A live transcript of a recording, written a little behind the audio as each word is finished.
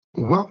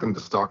Welcome to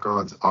Stock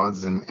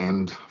Odds and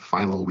End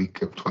final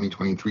week of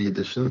 2023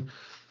 edition.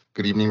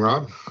 Good evening,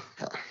 Rob.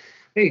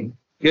 Hey,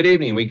 good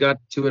evening. We got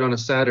to it on a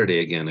Saturday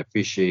again. I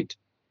appreciate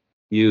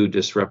you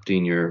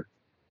disrupting your,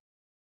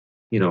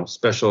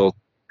 special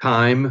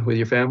time with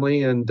your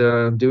family and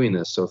doing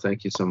this. So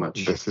thank you so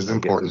much. This is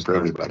important for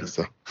everybody,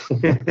 so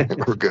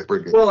we're good.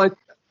 Well,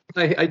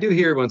 I do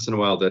hear once in a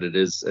while that it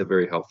is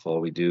very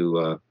helpful. We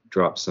do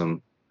drop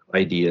some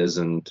ideas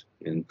and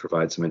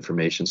provide some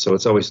information. So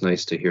it's always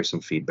nice to hear some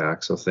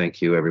feedback. So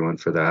thank you, everyone,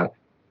 for that.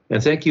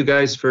 And thank you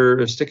guys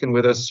for sticking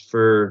with us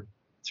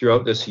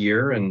throughout this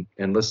year and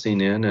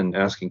listening in and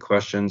asking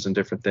questions and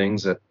different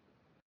things that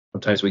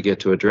sometimes we get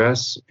to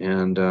address.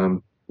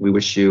 And we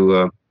wish you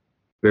a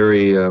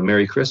very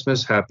Merry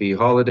Christmas, Happy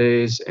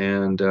Holidays,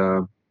 and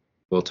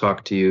we'll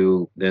talk to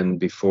you then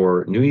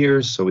before New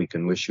Year's, so we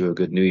can wish you a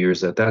good New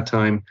Year's at that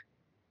time.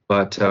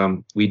 But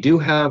we do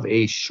have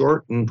a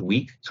shortened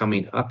week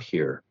coming up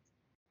here.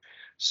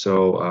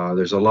 So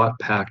there's a lot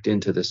packed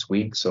into this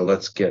week, so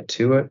let's get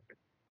to it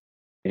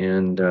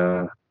and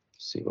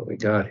see what we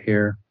got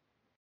here.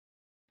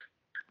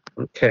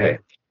 Okay,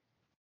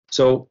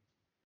 so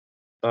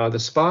the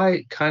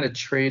SPY kind of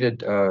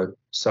traded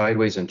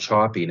sideways and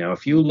choppy. Now,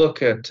 if you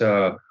look at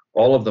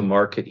all of the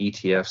market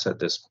ETFs at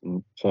this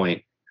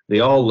point,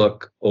 they all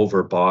look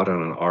overbought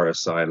on an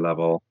RSI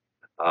level.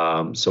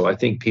 So I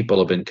think people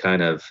have been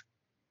kind of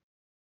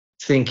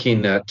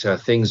thinking that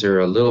things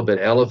are a little bit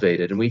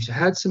elevated. And we've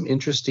had some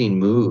interesting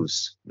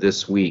moves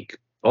this week.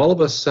 All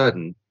of a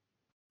sudden,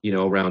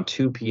 around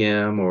 2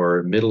 p.m.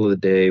 or middle of the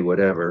day,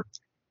 whatever,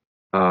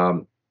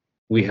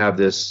 we have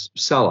this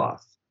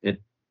sell-off.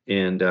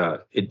 And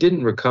it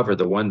didn't recover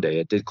the one day.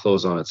 It did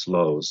close on its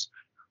lows.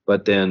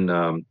 But then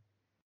the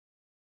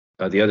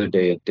other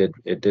day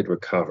it did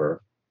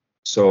recover.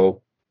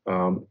 So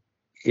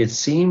it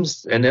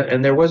seems, and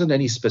there wasn't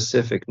any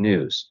specific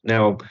news.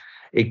 Now,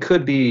 it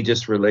could be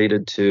just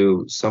related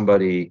to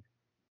somebody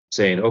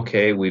saying,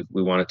 okay, we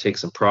want to take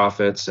some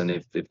profits, and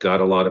if they've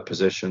got a lot of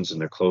positions and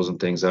they're closing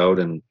things out,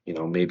 and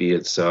maybe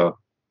it's all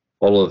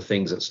of the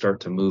things that start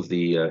to move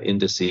the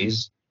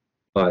indices.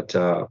 But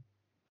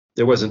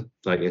there wasn't,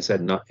 like I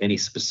said, not any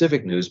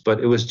specific news, but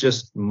it was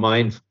just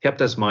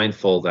kept us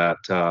mindful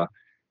that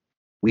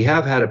we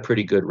have had a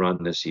pretty good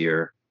run this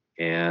year,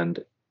 and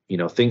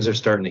things are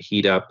starting to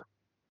heat up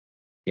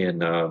in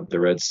the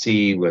Red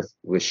Sea with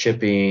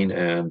shipping,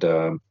 and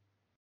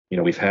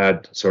we've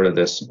had sort of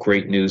this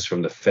great news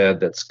from the Fed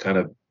that's kind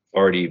of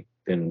already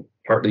been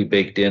partly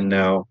baked in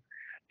now,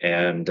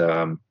 and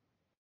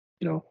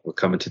we're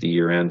coming to the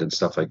year end and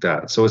stuff like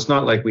that. So it's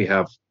not like we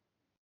have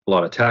a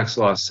lot of tax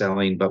loss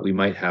selling, but we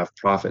might have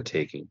profit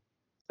taking.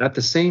 At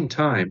the same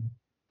time,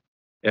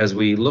 as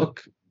we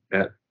look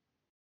at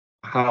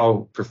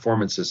how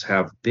performances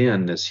have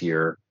been this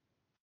year,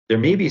 there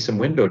may be some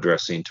window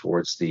dressing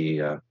towards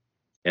the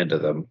end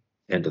of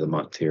the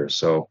month here.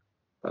 So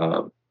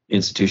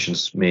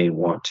institutions may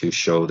want to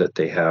show that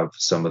they have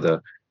some of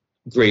the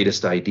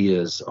greatest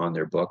ideas on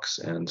their books,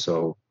 and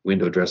so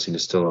window dressing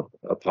is still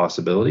a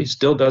possibility.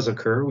 Still does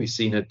occur. We've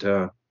seen it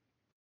a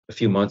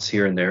few months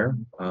here and there.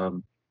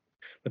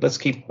 But let's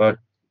keep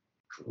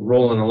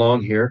rolling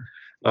along here.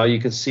 You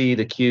can see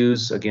the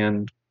Qs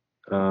again,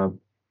 a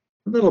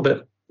little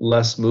bit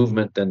less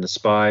movement than the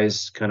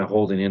SPYs, kind of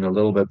holding in a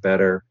little bit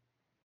better.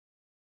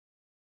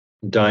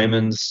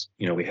 Diamonds,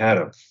 we had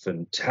a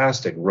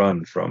fantastic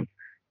run from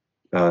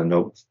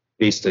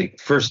basically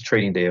first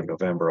trading day of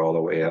November all the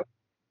way up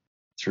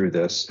through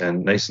this,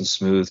 and nice and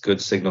smooth,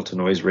 good signal to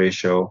noise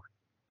ratio.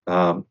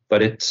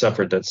 But it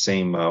suffered that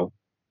same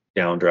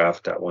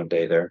downdraft that one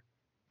day there.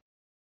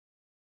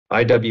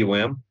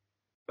 IWM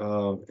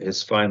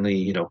is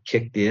finally,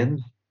 kicked in.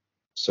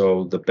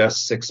 So the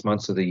best 6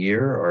 months of the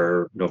year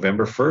are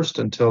November 1st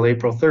until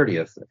April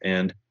 30th.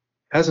 And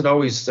hasn't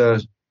always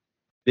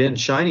been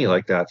shiny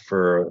like that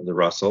for the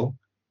Russell.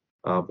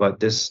 But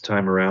this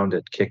time around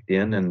it kicked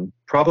in, and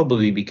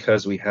probably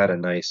because we had a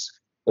nice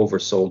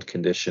oversold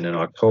condition in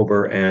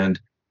October and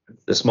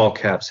the small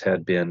caps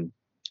had been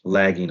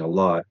lagging a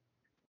lot.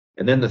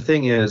 And then the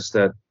thing is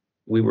that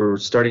we were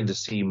starting to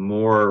see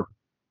more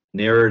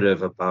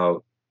narrative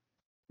about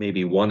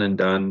maybe one and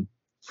done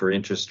for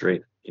interest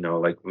rate,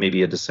 like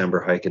maybe a December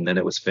hike and then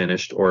it was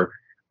finished, or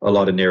a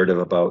lot of narrative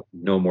about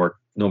no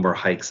more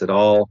hikes at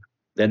all.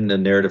 Then the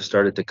narrative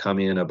started to come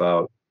in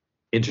about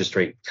interest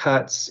rate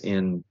cuts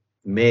in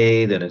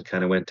May, then it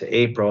kind of went to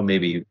April,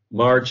 maybe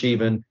March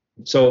even.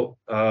 So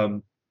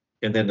and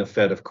then the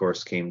Fed, of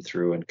course, came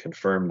through and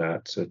confirmed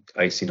that. So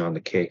icing on the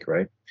cake,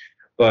 right?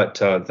 But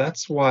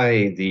that's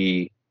why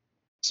the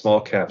small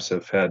caps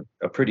have had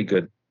a pretty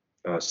good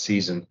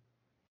season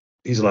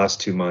these last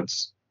 2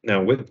 months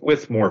now,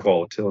 with more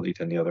volatility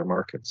than the other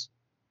markets,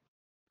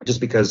 just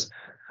because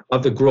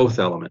of the growth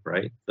element,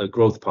 right? The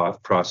growth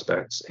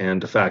prospects,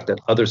 and the fact that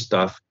other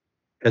stuff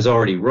has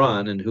already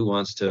run, and who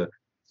wants to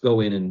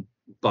go in and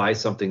buy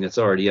something that's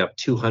already up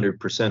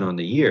 200% on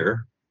the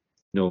year?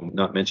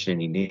 Not mentioning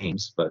any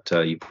names, but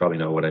you probably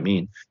know what I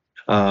mean.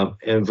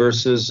 And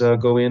versus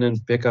go in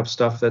and pick up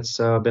stuff that's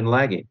been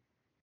lagging.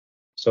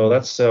 So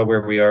that's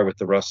where we are with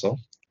the Russell.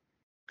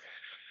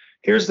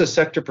 Here's the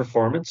sector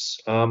performance.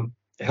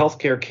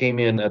 Healthcare came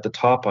in at the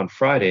top on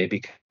Friday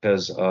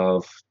because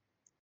of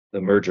the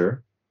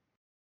merger,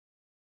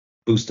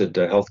 boosted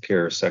the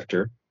healthcare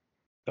sector.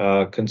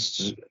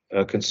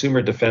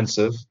 Consumer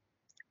defensive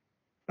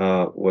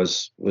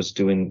was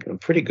doing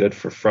pretty good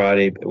for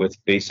Friday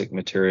with basic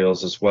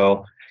materials as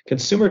well.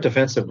 Consumer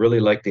defensive really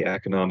liked the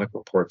economic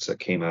reports that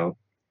came out,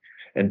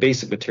 and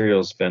basic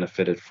materials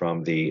benefited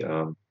from the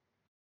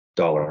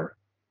dollar.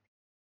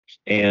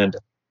 And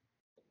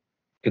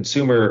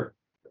the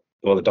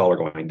dollar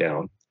going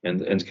down,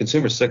 and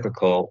consumer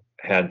cyclical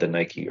had the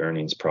Nike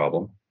earnings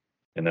problem,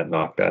 and that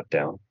knocked that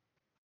down.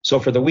 So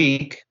for the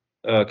week,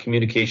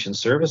 communication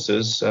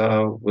services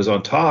was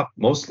on top,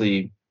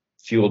 mostly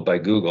fueled by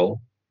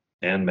Google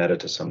and Meta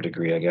to some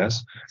degree, I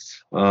guess.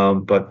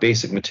 But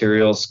basic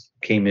materials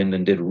came in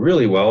and did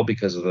really well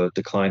because of the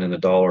decline in the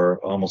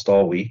dollar almost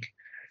all week.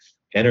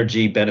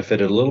 Energy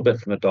benefited a little bit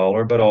from the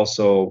dollar, but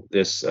also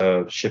this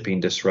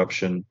shipping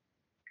disruption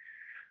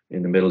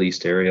in the Middle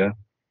East area.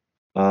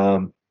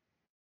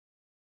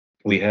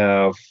 We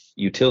have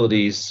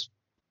utilities,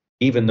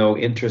 even though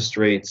interest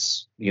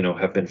rates,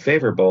 have been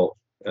favorable,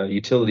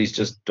 utilities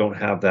just don't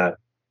have that,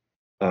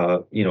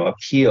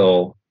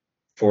 appeal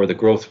for the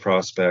growth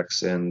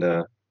prospects and,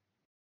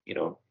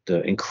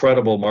 the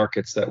incredible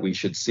markets that we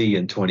should see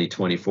in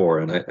 2024.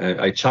 And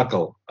I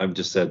chuckle. I've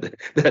just said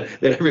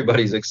that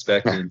everybody's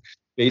expecting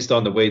based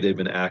on the way they've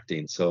been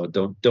acting. So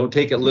don't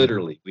take it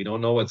literally. We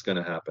don't know what's going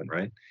to happen,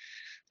 right?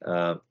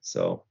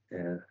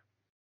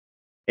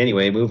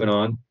 Anyway, moving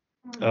on.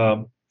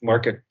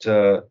 Market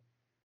and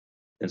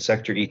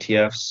sector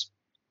ETFs.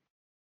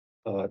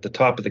 At the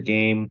top of the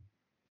game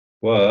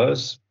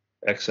was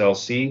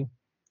XLC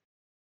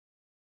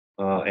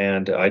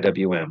and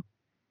IWM,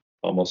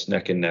 almost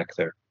neck and neck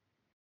there.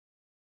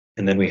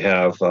 And then we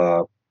have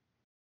on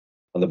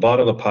the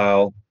bottom of the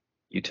pile,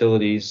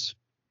 utilities,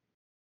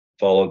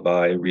 followed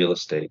by real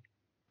estate.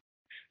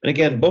 And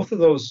again, both of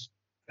those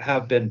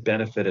have been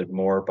benefited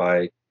more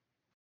by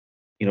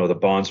the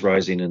bonds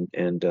rising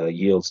and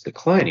yields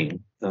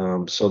declining.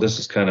 So this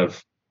is kind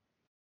of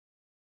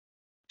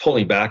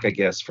pulling back, I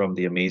guess, from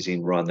the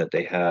amazing run that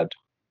they had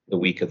the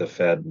week of the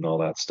Fed and all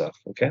that stuff.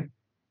 Okay.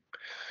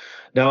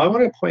 Now I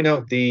want to point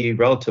out the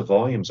relative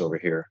volumes over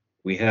here.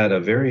 We had a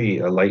very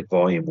light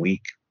volume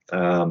week.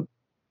 A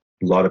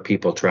lot of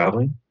people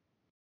traveling.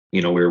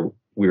 We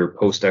were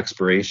post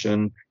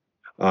expiration.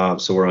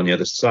 So we're on the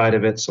other side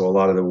of it. So a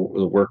lot of the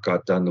work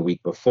got done the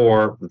week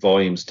before. The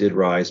volumes did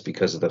rise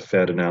because of the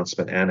Fed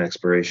announcement and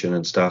expiration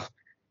and stuff.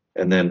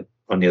 And then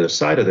on the other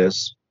side of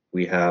this,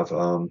 we have,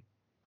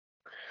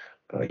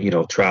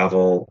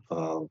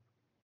 travel,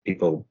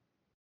 people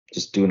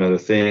just doing other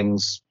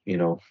things,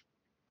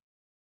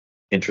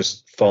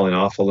 interest falling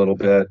off a little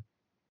bit.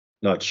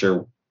 Not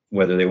sure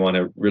whether they want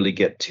to really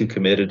get too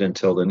committed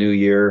until the new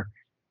year,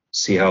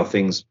 see how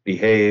things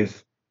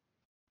behave.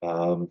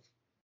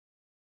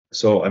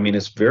 So, I mean,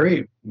 it's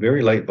very,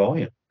 very light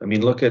volume. I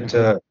mean, look at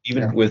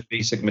even with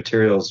basic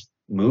materials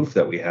move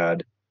that we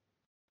had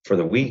for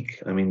the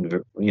week. I mean,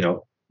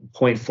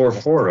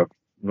 0.44 of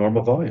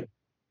normal volume,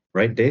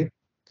 right, Dave?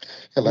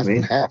 Yeah, less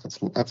than half.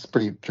 That's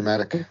pretty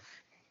dramatic.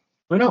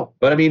 I know,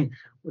 but I mean,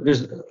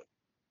 there's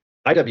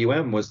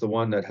IWM was the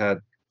one that had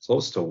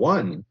close to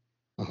 1,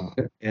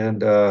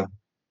 and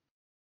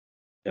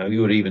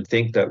you would even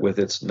think that with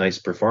its nice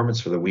performance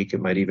for the week, it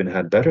might even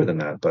had better than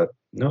that, but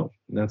no,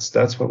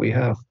 that's what we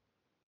have.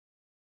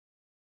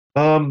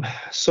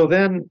 So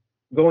then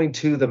going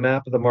to the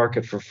map of the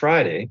market for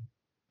Friday,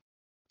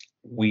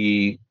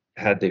 we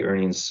had the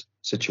earnings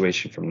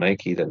situation from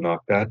Nike that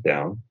knocked that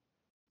down.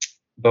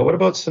 But what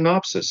about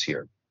Synopsys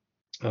here?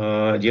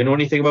 Do you know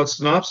anything about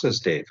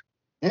Synopsys, Dave?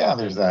 Yeah,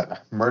 there's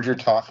that merger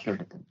talks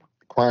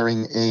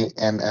acquiring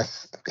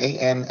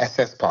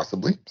ANSS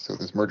possibly. So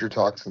there's merger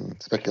talks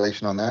and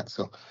speculation on that.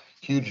 So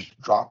huge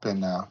drop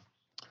in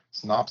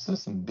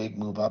Synopsys and big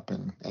move up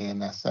in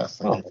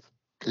ANSS,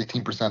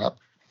 18% up.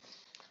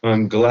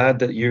 I'm glad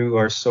that you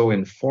are so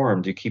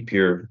informed. You keep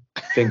your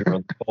finger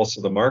on the pulse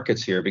of the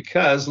markets here,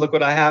 because look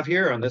what I have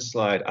here on this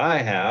slide. I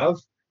have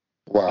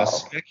a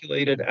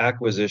speculated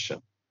acquisition.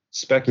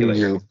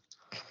 Speculated.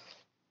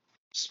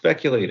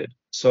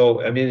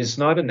 So, I mean, it's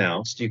not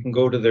announced. You can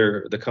go to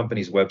the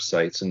company's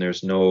websites and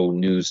there's no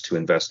news to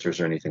investors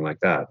or anything like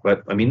that.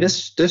 But I mean,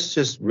 this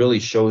just really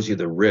shows you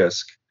the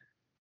risk,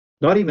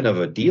 not even of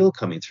a deal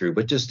coming through,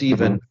 but just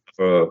even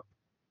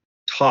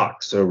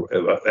talks. So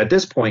at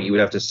this point, you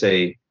would have to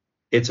say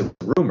it's a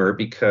rumor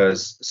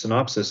because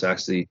Synopsys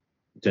actually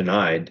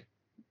denied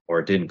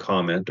or didn't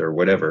comment or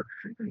whatever.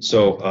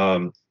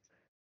 So,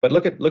 but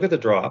look at the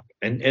drop.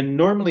 And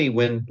normally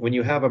when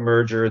you have a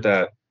merger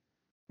that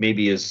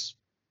maybe is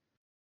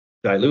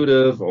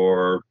dilutive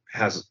or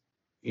has,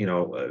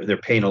 they're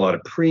paying a lot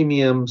of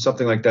premium,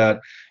 something like that,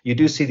 you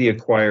do see the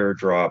acquirer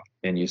drop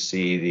and you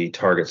see the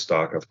target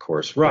stock, of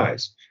course,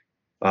 rise.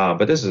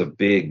 But this is a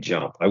big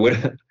jump. I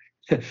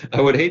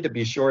would hate to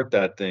be short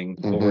that thing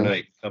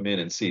overnight, come in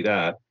and see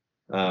that.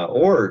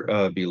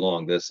 or be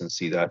long this and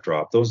see that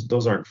drop.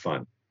 Those aren't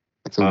fun.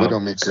 It's a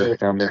widowmaker So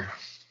down there.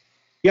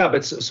 yeah,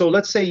 but so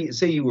let's say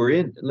you were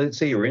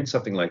in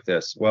something like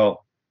this.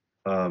 Well,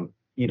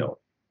 you know,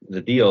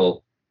 the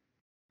deal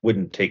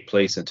wouldn't take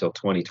place until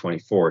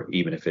 2024,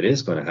 even if it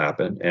is going to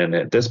happen. And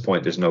at this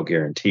point, there's no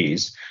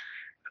guarantees.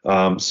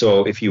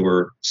 So if you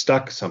were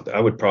stuck something, I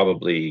would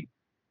probably,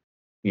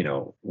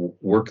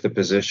 work the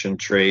position,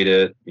 trade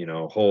it,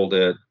 hold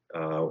it,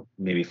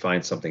 maybe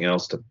find something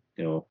else to,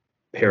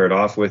 pair it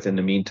off with in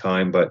the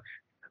meantime. But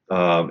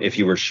if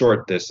you were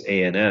short this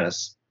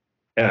ANS,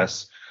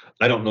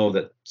 I don't know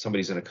that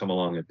somebody's going to come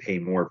along and pay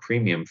more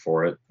premium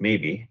for it,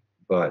 maybe,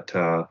 but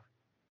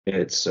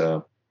it's,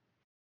 it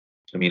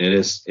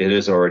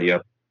is already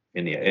up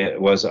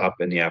it was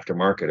up in the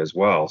aftermarket as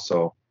well.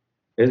 So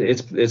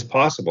it's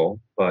possible,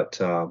 but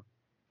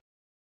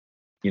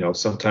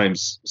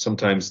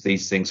sometimes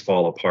these things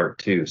fall apart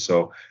too.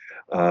 So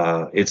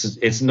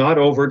it's not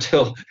over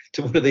till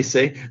what do they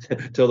say?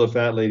 Till the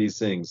fat lady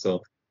sings.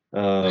 So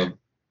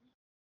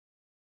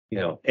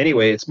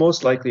anyway, it's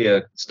most likely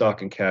a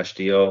stock and cash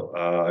deal.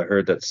 I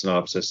heard that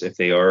Synopsys, if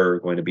they are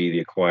going to be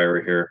the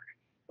acquirer here,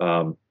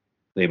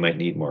 they might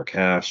need more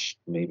cash.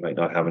 They might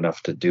not have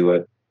enough to do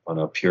it on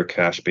a pure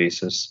cash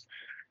basis.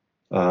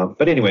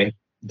 But anyway,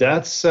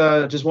 that's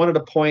just wanted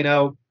to point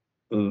out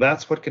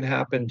that's what can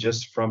happen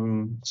just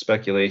from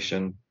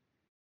speculation,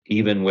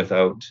 even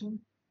without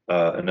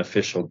an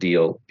official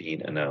deal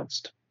being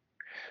announced.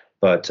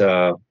 But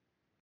a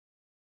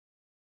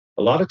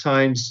lot of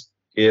times,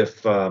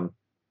 if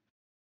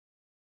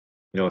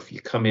if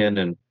you come in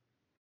and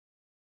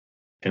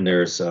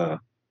there's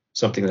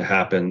something that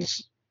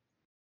happens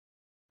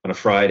on a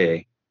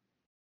Friday,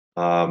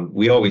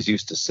 we always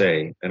used to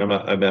say, and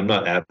I'm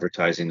not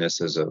advertising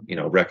this as a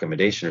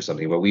recommendation or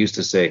something, but we used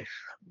to say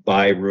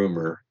buy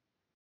rumor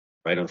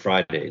right on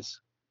Fridays,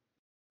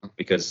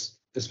 because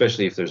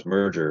especially if there's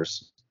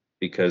mergers,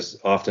 because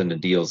often the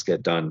deals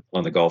get done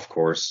on the golf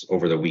course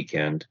over the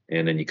weekend,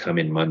 and then you come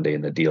in Monday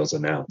and the deal's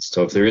announced.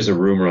 So if there is a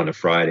rumor on a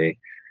Friday,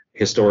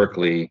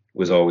 historically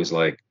was always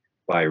like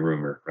buy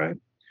rumor, right?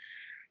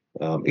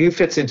 It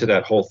fits into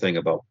that whole thing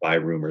about buy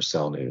rumor,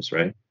 sell news,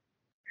 right?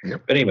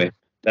 Yep. But anyway,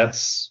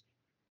 that's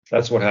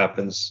what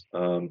happens.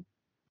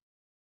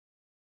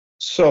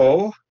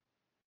 So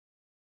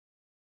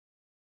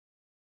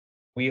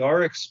we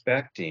are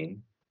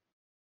expecting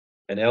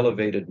an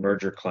elevated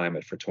merger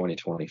climate for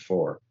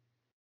 2024.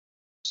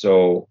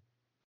 So,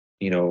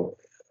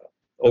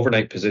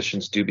 overnight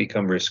positions do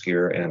become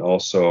riskier, and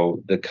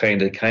also the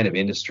kind of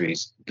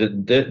industries.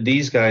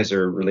 These guys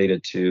are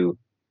related to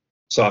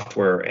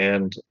software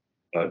and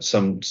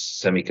some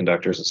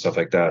semiconductors and stuff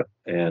like that,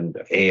 and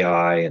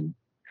AI and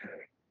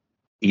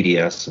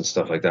EDS and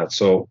stuff like that.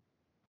 So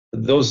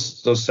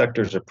those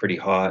sectors are pretty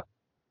hot.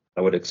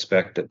 I would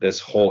expect that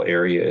this whole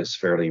area is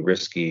fairly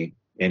risky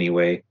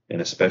anyway, and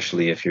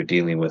especially if you're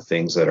dealing with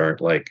things that aren't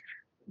like,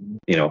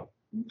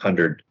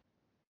 100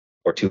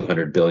 or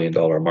 $200 billion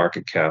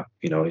market cap.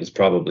 It's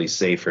probably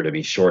safer to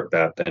be short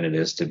that than it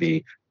is to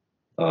be,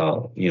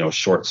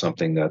 short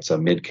something that's a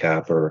mid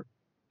cap or,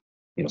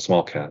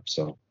 small cap.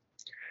 So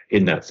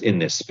in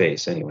this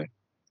space anyway.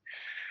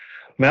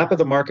 Map of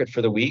the market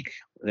for the week.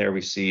 There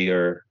we see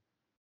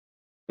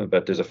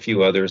but there's a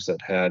few others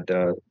that had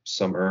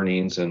some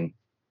earnings and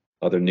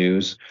other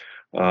news.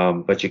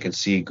 But you can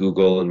see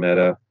Google and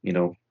Meta,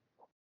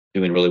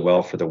 doing really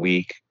well for the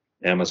week.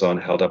 Amazon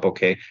held up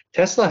okay.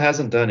 Tesla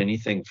hasn't done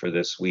anything for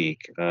this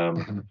week.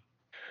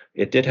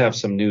 It did have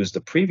some news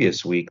the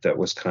previous week that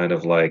was kind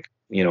of like,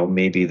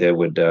 maybe they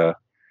would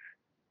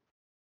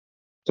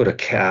put a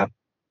cap,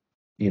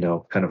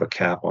 kind of a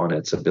cap on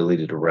its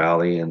ability to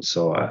rally. And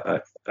so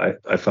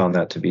I found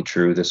that to be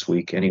true this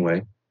week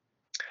anyway.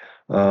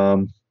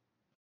 But,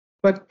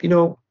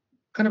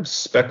 kind of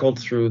speckled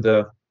through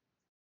the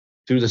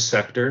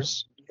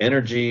sectors.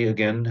 Energy,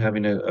 again,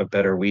 having a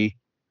better week.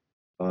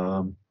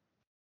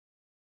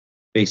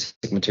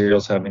 Basic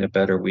materials having a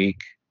better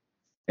week,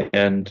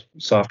 and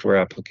software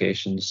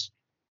applications,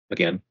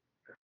 again,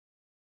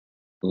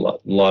 a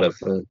lot of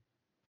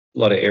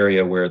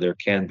area where there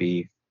can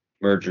be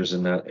mergers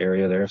in that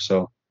area there.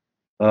 So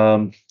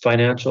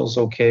financials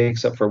okay,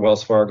 except for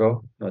Wells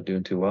Fargo, not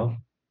doing too well.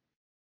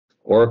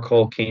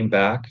 Oracle came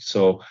back.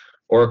 So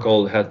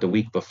Oracle had the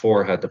week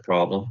before had the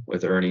problem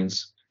with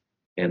earnings,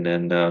 and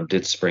then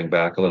did spring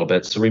back a little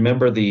bit. So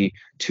remember the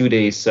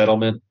 2-day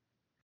settlement.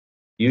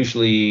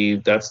 Usually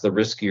that's the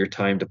riskier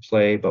time to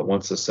play, but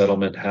once the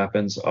settlement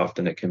happens,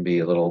 often it can be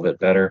a little bit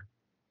better.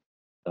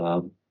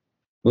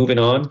 Moving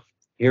on,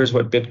 here's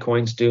what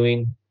Bitcoin's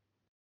doing.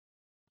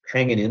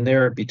 Hanging in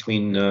there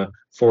between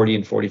 40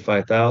 and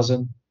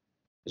 45,000.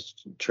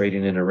 Just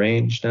trading in a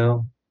range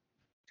now.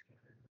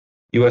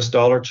 US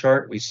dollar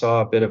chart, we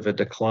saw a bit of a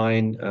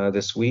decline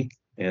this week,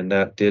 and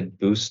that did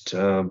boost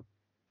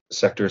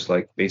sectors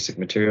like basic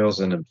materials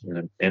and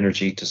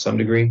energy to some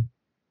degree.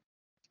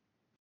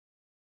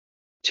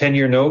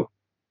 10-year note,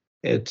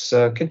 it's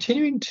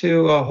continuing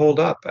to hold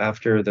up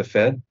after the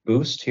Fed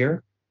boost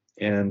here,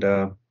 and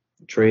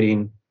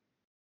trading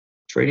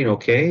trading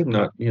okay,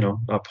 not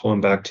not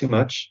pulling back too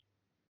much,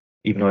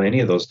 even on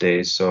any of those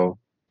days. So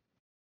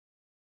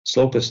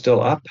slope is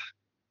still up.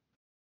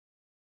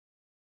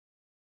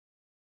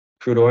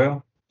 Crude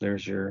oil,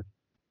 there's your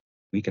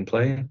week in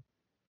play.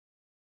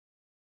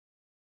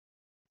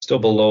 Still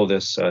below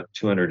this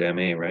 200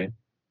 MA, right?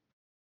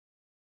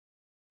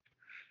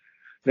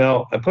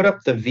 Now I put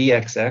up the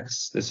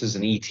VXX. This is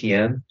an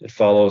ETN.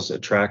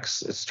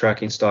 It's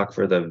tracking stock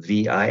for the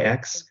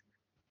VIX.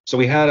 So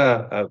we had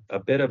a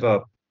bit of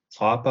a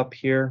pop up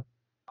here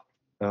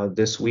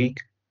this week,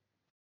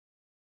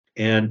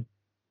 and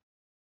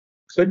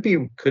could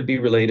be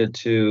related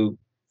to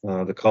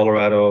the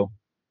Colorado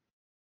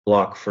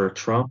block for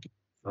Trump.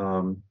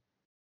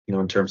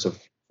 In terms of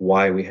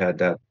why we had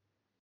that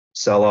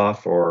sell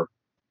off, or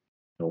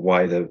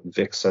why the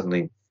VIX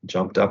suddenly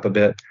jumped up a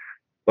bit.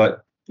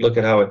 But look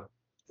at how it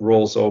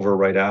rolls over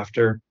right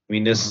after. I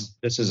mean, this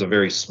is a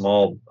very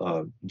small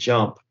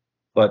jump,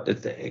 but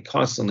it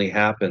constantly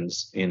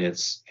happens in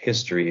its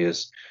history.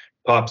 Is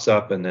pops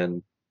up and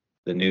then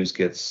the news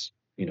gets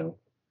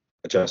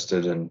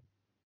adjusted and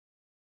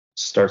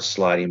starts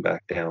sliding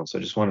back down. So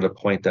I just wanted to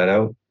point that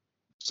out.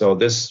 So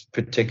this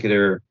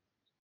particular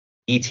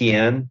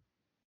ETN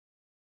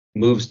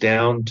moves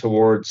down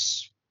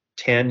towards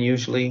 10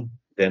 usually,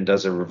 then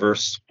does a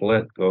reverse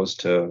split, goes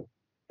to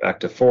back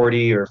to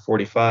 40 or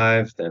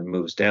 45, then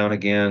moves down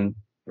again,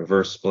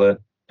 reverse split,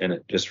 and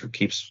it just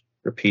keeps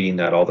repeating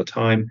that all the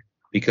time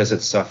because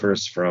it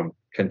suffers from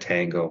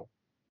contango.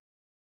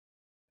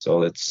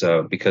 So it's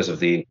because of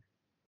the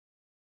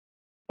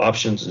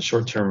options and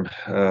short-term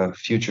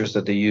futures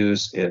that they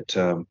use, it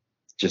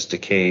just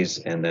decays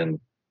and then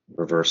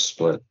reverse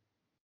split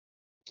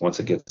once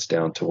it gets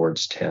down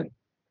towards 10.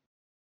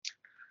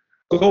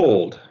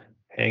 Gold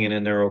hanging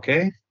in there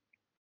okay. And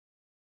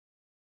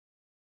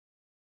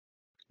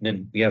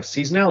then we have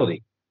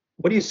seasonality.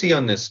 What do you see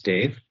on this,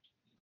 Dave?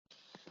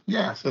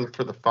 Yeah, so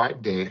for the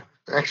 5-day,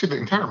 actually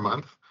the entire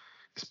month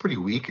is pretty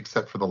weak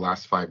except for the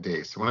last 5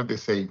 days. So whenever they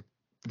say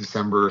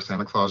December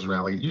Santa Claus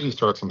rally, it usually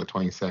starts on the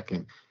 22nd.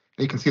 And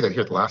you can see that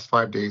here the last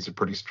 5 days are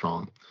pretty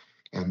strong.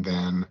 And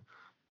then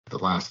the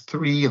last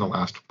 3 and the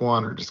last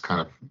 1 are just kind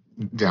of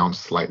down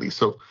slightly.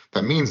 So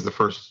that means the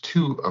first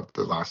 2 of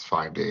the last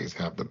 5 days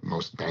have the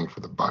most bang for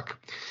the buck.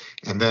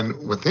 And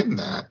then within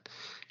that,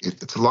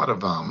 it's a lot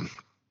of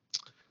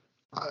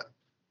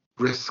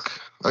risk.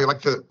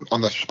 Like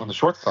on the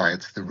short side,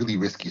 it's the really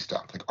risky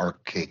stuff like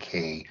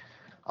RKK,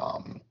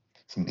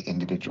 some of the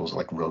individuals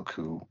like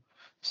Roku.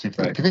 So if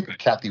you think of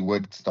Cathie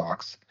Wood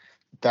stocks,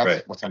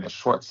 that's what's on the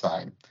short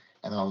side.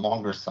 And on the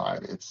longer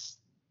side, it's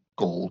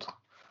gold,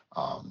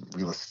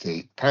 real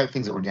estate, kind of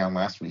things that were down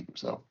last week.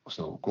 So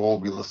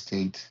gold, real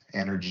estate,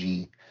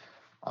 energy,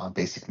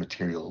 basic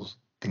materials,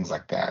 things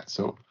like that.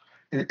 So,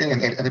 and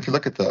if you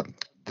look at the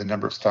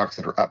number of stocks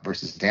that are up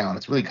versus down,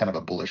 it's really kind of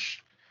a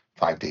bullish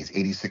 5 days.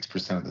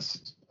 86% of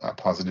this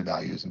positive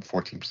values and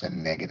 14%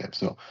 negative.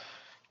 So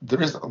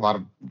there is a lot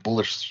of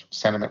bullish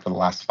sentiment for the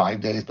last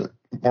 5 days, but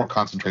more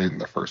concentrated in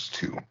the first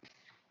 2.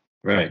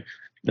 Right.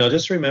 Now,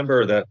 just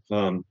remember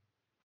that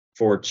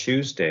for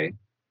Tuesday,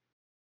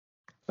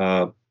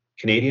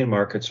 Canadian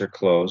markets are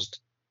closed.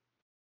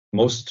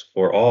 Most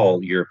or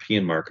all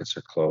European markets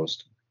are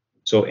closed.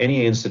 So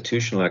any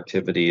institutional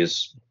activity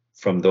is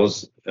from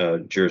those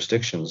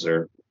jurisdictions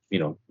are,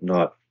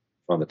 not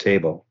on the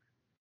table.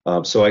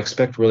 So I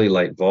expect really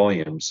light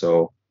volume.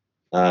 So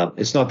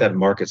it's not that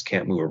markets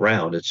can't move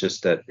around. It's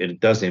just that it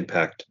does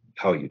impact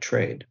how you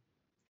trade,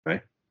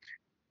 right?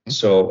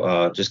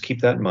 So just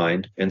keep that in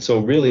mind. And so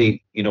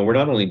really, we're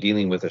not only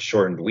dealing with a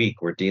shortened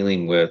week, we're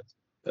dealing with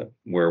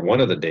where one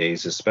of the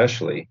days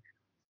especially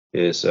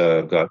is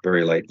got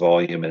very light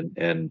volume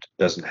and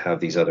doesn't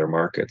have these other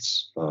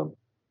markets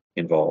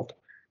involved.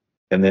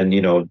 And then,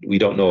 we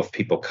don't know if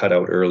people cut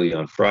out early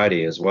on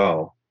Friday as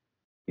well,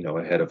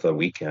 ahead of the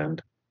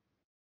weekend.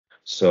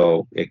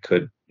 So it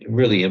could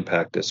really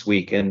impact this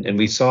week. And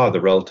we saw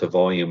the relative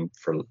volume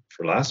for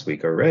last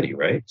week already,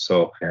 right?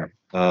 So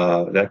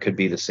that could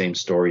be the same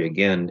story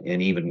again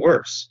and even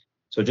worse.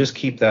 So just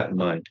keep that in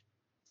mind.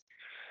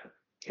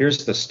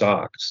 Here's the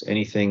stocks.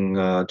 Anything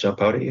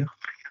jump out at you?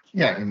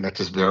 Yeah, and that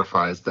just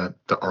verifies that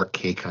the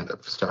RK kind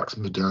of stocks,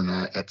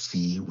 Moderna,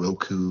 Etsy,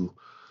 Roku,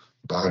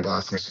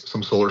 Baba,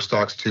 some solar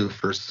stocks too,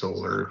 First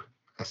Solar,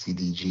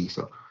 SCDG.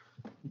 So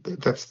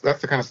that's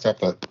the kind of stuff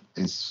that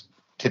is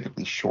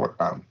typically short,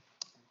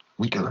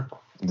 weaker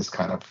in this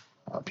kind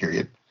of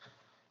period.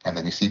 And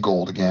then you see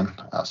gold again,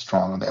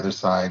 strong on the other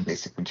side,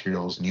 basic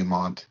materials,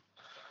 Newmont.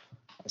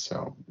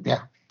 So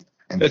yeah.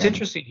 It's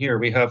interesting here.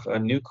 We have a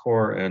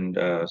Nucor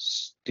and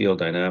Steel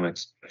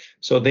Dynamics.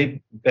 So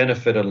they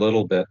benefit a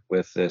little bit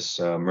with this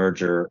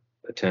merger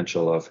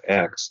potential of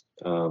X,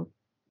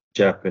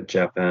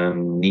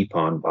 Japan,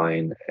 Nippon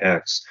buying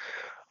X.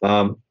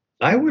 I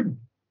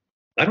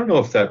don't know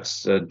if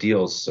that's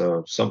deals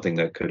something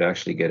that could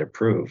actually get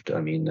approved. I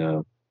mean,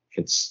 there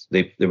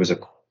was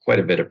quite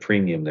a bit of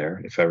premium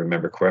there. If I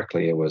remember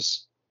correctly, it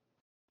was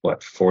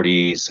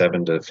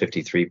 47 to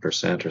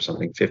 53% or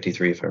something,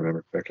 53 if I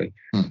remember correctly.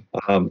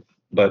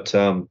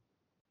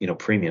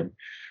 premium.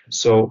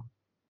 So,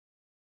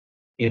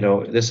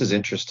 this is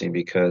interesting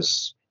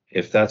because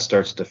if that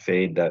starts to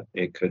fade, that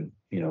it could,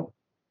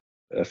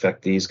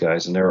 affect these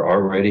guys, and they're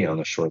already on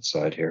the short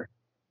side here.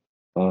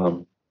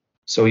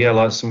 So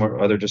yeah, some more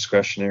other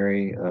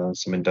discretionary,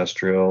 some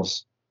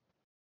industrials.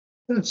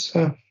 It's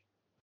a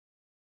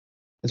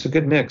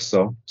good mix,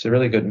 though. It's a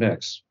really good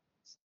mix.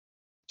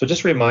 So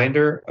just a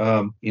reminder,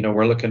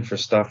 we're looking for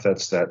stuff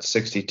that's at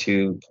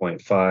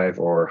 62.5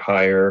 or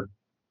higher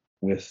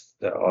with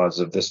the odds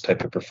of this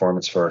type of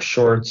performance for our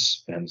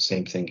shorts, and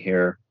same thing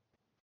here.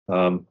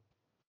 I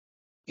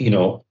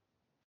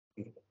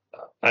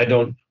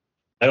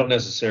don't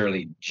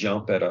necessarily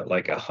jump at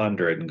like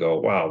 100 and go,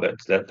 wow,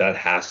 that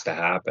has to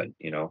happen.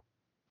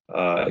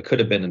 It could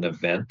have been an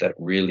event that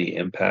really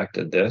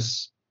impacted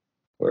this.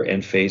 Or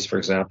Enphase, for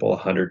example,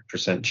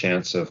 100%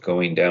 chance of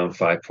going down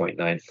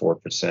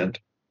 5.94%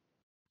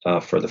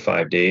 for the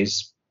 5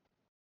 days.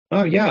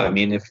 Oh yeah, I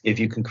mean, if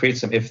you can create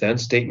some if-then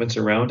statements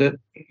around it,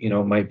 it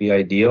might be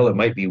ideal. It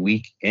might be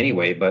weak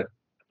anyway, but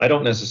I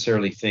don't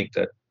necessarily think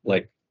that,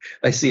 like,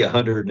 I see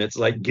 100 and it's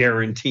like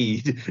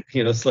guaranteed.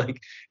 It's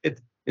like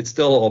it's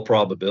still all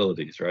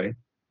probabilities, right?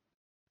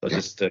 So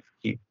just to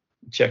keep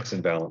checks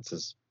and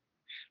balances.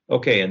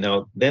 Okay, and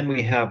then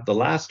we have the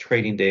last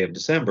trading day of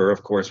December.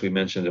 Of course, we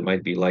mentioned it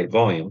might be light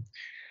volume,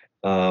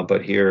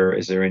 but here,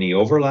 is there any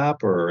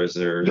overlap or is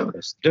there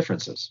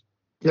differences?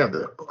 Yeah,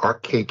 the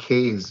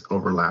RKK is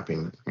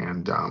overlapping,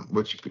 and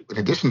which, in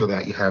addition to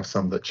that, you have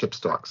some of the chip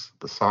stocks,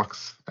 the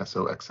SOX,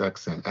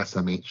 SOXX, and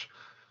SMH.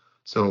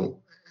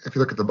 So if you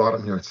look at the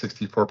bottom here, it's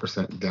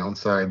 64%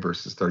 downside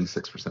versus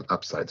 36%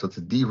 upside. So it's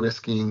a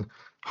de-risking,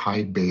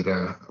 high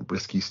beta,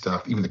 risky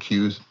stuff. Even the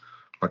Qs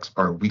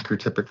are weaker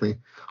typically.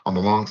 On the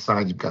long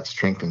side, you've got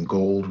strength in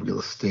gold, real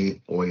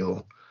estate,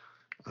 oil.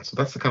 So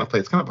that's the kind of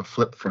play. It's kind of a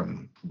flip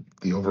from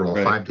the overall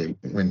 5-day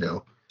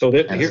window. So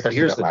here's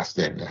the last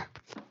day.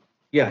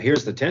 Yeah,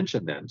 here's the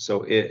tension then.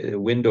 So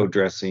window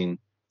dressing,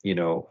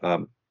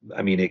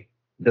 I mean, it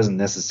doesn't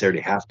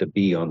necessarily have to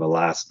be on the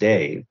last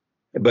day,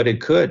 but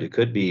it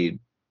could be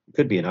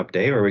an up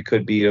day, or it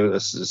could be a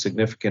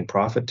significant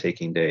profit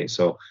taking day.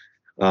 So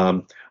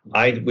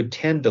I would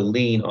tend to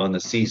lean on the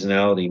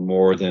seasonality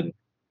more than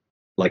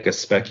like a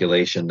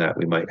speculation that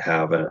we might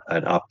have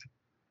an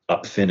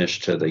up finish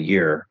to the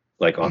year,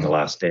 like on the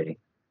last day.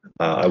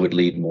 I would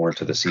lead more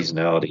to the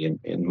seasonality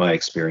in my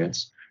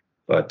experience.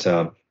 But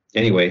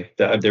anyway,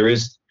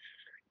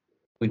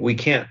 we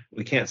can't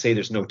say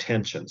there's no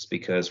tensions,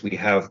 because we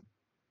have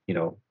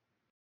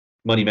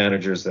money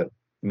managers that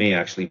may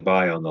actually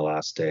buy on the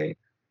last day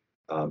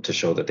to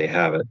show that they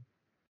have it,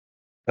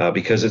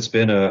 because it's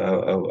been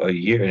a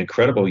year, an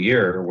incredible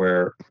year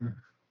where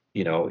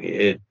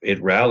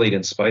it rallied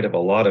in spite of a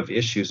lot of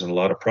issues and a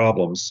lot of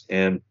problems,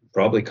 and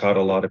probably caught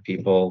a lot of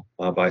people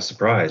by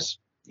surprise,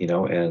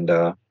 and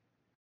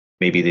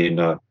maybe they're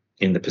not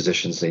in the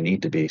positions they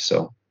need to be.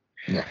 So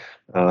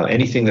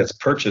anything that's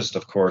purchased,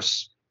 of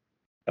course,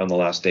 on the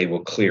last day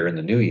will clear in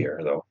the new year,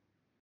 though.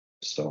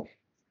 So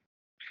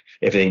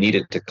if they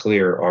needed to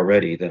clear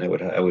already, then it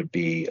would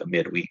be a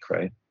midweek,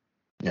 right?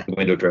 Yeah.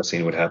 Window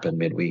dressing would happen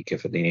midweek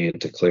if they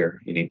needed to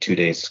clear. You need 2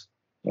 days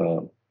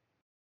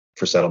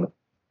for settlement.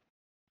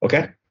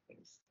 Okay.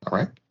 All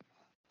right.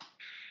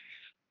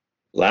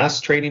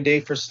 Last trading day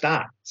for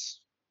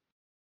stocks.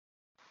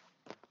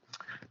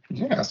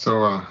 Yeah.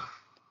 So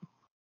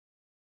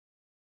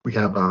we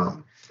have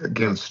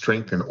again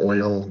strength in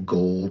oil,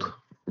 gold,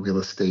 real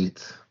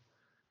estate,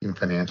 in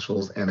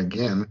financials, and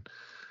again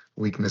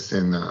weakness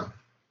in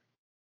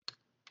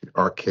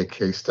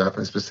RKK stuff,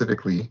 and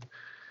specifically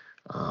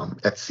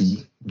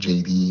Etsy,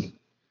 JD,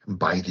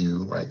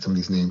 Baidu, right? Some of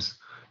these names,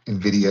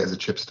 Nvidia as a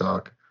chip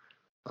stock,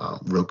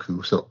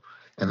 Roku. So,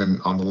 and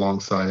then on the long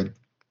side,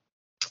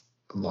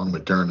 along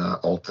Moderna,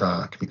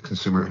 Ulta,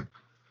 consumer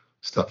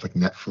stuff like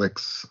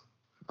Netflix,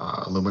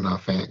 Illumina,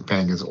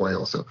 Fang is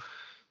oil. So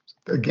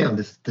again,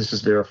 this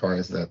just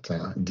verifies that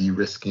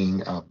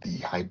de-risking of the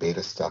high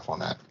beta stuff on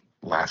that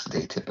last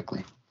day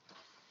typically.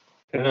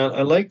 And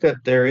I like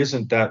that there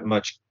isn't that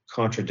much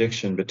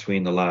contradiction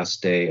between the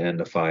last day and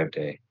the 5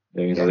 day.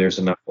 There's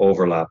enough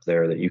overlap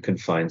there that you can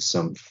find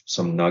some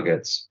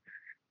nuggets,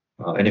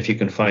 and if you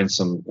can find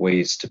some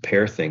ways to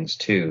pair things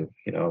too,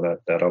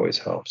 that always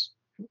helps.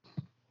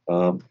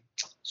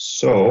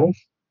 So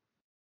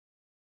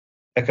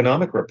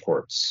economic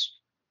reports.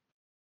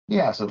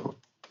 Yeah. So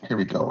here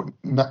we go.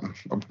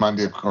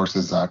 Monday, of course,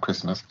 is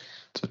Christmas.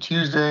 So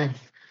Tuesday,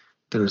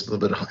 there's a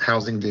little bit of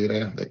housing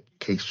data, the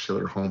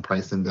Case-Shiller Home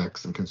Price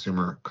Index and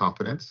consumer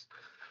confidence.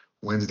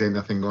 Wednesday,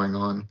 nothing going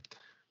on.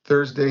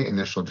 Thursday,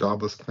 initial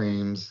jobless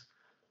claims,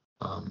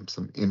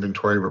 some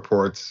inventory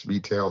reports,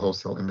 retail,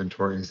 wholesale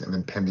inventories, and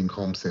then pending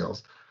home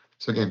sales.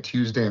 So again,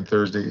 Tuesday and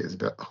Thursday is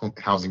the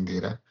housing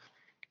data.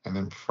 And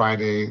then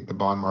Friday, the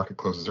bond market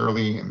closes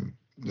early, and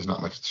there's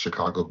not much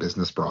Chicago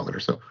business barometer.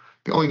 So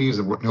the only news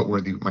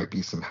noteworthy might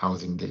be some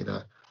housing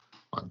data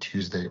on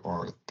Tuesday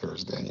or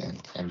Thursday,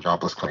 and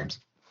jobless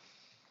claims.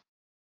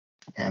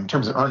 And in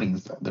terms of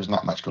earnings, there's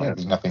not much going on.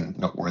 There's nothing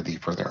noteworthy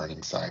for the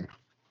earnings side.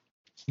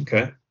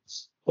 Okay.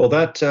 Well,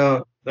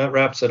 that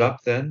wraps it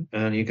up then,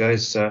 and you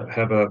guys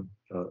have a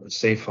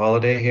safe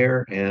holiday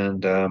here,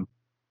 and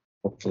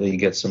hopefully you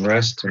get some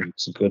rest and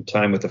some good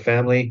time with the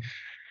family,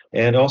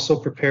 and also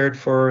prepared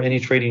for any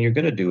trading you're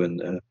going to do in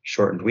the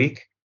shortened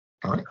week.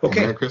 All right. Well,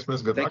 Okay. Merry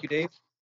Christmas. Good Thank luck. you, Dave.